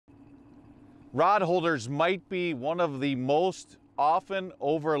Rod holders might be one of the most often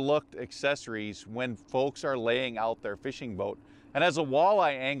overlooked accessories when folks are laying out their fishing boat. And as a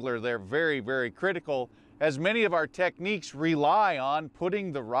walleye angler, they're very, very critical, as many of our techniques rely on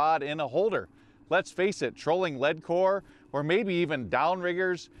putting the rod in a holder. Let's face it, trolling lead core or maybe even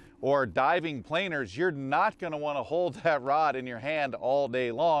downriggers or diving planers, you're not going to want to hold that rod in your hand all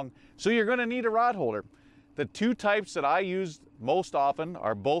day long, so you're going to need a rod holder. The two types that I use most often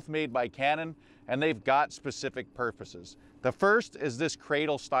are both made by Canon, and they've got specific purposes. The first is this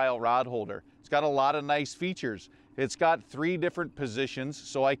cradle style rod holder. It's got a lot of nice features. It's got 3 different positions,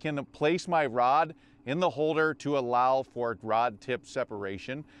 so I can place my rod in the holder to allow for rod tip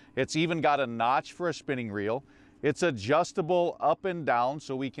separation. It's even got a notch for a spinning reel. It's adjustable up and down,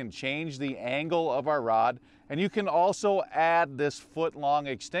 so we can change the angle of our rod. And you can also add this foot-long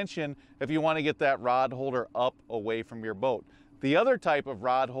extension if you want to get that rod holder up away from your boat. The other type of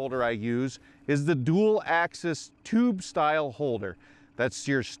rod holder I use is the dual axis tube style holder. That's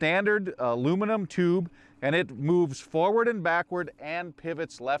your standard aluminum tube, and it moves forward and backward and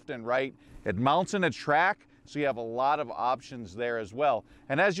pivots left and right. It mounts in a track, so you have a lot of options there as well.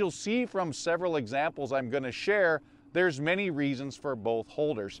 And as you'll see from several examples I'm going to share, there's many reasons for both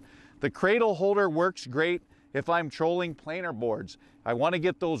holders. The cradle holder works great if I'm trolling planer boards. I want to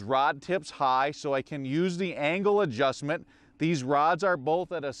get those rod tips high so I can use the angle adjustment. These rods are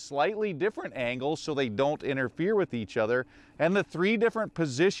both at a slightly different angle so they don't interfere with each other. And the 3 different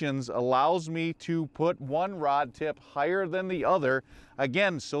positions allows me to put one rod tip higher than the other,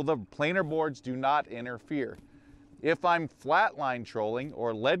 again, so the planer boards do not interfere. If I'm flatline trolling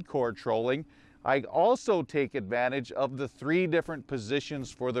or lead core trolling, I also take advantage of the 3 different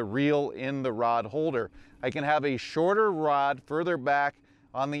positions for the reel in the rod holder. I can have a shorter rod further back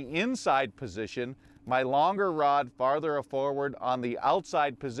on the inside position, my longer rod farther forward on the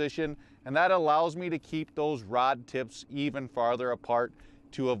outside position, and that allows me to keep those rod tips even farther apart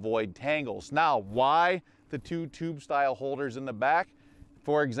to avoid tangles. Now, why the 2 tube style holders in the back?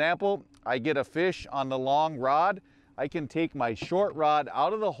 For example, I get a fish on the long rod, I can take my short rod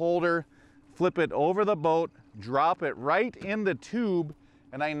out of the holder, flip it over the boat, drop it right in the tube,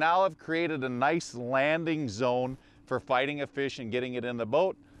 and I now have created a nice landing zone for fighting a fish and getting it in the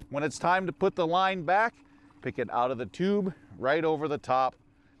boat. When it's time to put the line back, pick it out of the tube, right over the top,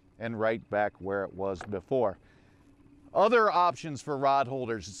 and right back where it was before. Other options for rod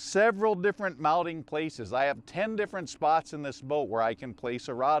holders, several different mounting places. I have 10 different spots in this boat where I can place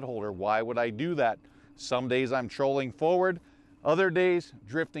a rod holder. Why would I do that? Some days I'm trolling forward, other days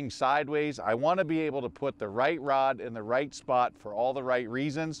drifting sideways. I want to be able to put the right rod in the right spot for all the right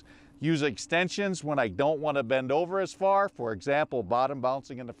reasons. Use extensions when I don't want to bend over as far, for example, bottom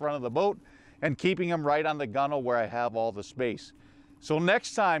bouncing in the front of the boat, and keeping them right on the gunnel where I have all the space. So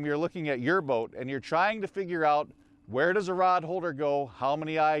next time you're looking at your boat and you're trying to figure out where does a rod holder go, how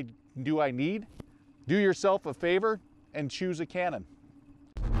many do I need, do yourself a favor and choose a Canon.